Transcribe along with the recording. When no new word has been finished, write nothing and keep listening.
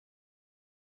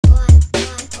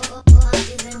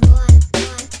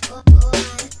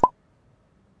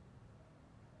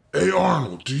Hey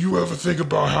Arnold, do you ever think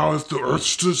about how if the Earth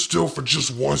stood still for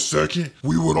just 1 second,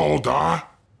 we would all die?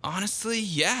 Honestly,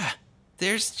 yeah.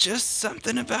 There's just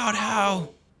something about how...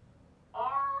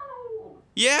 Arnold!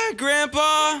 Yeah, Grandpa!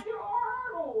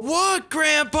 Arnold! What,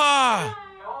 Grandpa? Hey,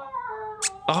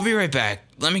 Arnold! I'll be right back.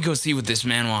 Let me go see what this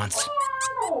man wants.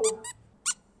 Arnold!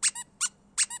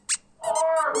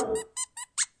 Arnold!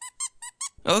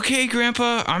 Okay,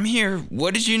 Grandpa, I'm here.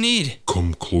 What did you need?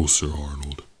 Come closer,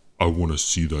 Arnold. I want to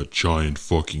see that giant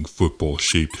fucking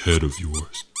football-shaped head of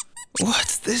yours.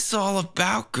 What's this all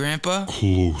about, Grandpa?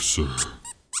 Closer.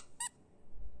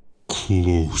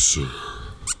 Closer.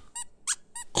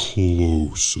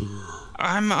 Closer.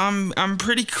 I'm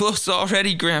pretty close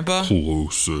already, Grandpa.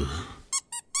 Closer.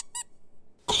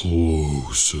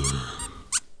 Closer.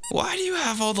 Why do you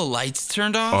have all the lights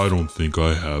turned off? I don't think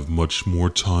I have much more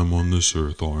time on this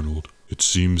earth, Arnold. It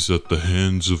seems that the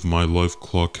hands of my life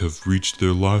clock have reached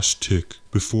their last tick.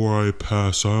 Before I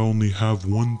pass, I only have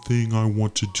one thing I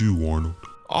want to do, Arnold.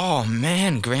 Oh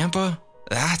man, Grandpa.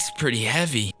 That's pretty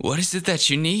heavy. What is it that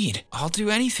you need? I'll do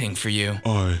anything for you.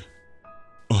 Oh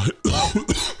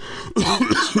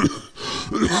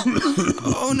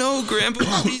no,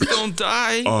 Grandpa, please don't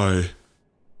die.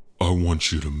 I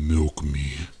want you to milk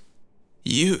me.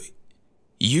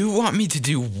 You want me to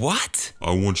do what?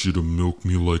 I want you to milk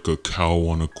me like a cow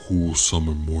on a cool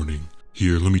summer morning.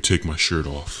 Here, let me take my shirt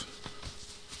off.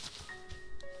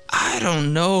 I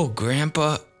don't know,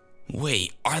 Grandpa.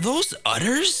 Wait, are those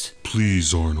udders?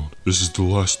 Please, Arnold. This is the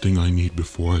last thing I need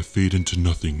before I fade into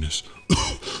nothingness.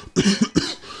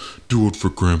 Do it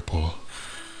for Grandpa.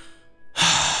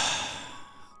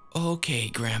 Okay,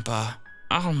 Grandpa.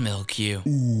 I'll milk you.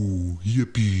 Ooh,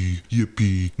 yippee,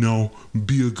 yippee. Now,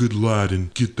 be a good lad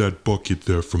and get that bucket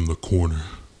there from the corner.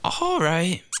 All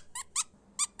right.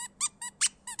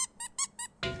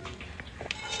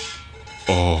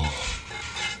 Ah,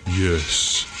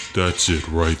 yes, that's it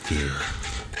right there.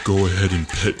 Go ahead and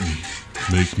pet me.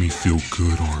 Make me feel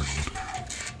good, Arnold.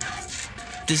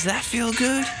 Does that feel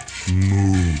good?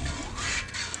 Moo.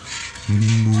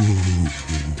 Moo.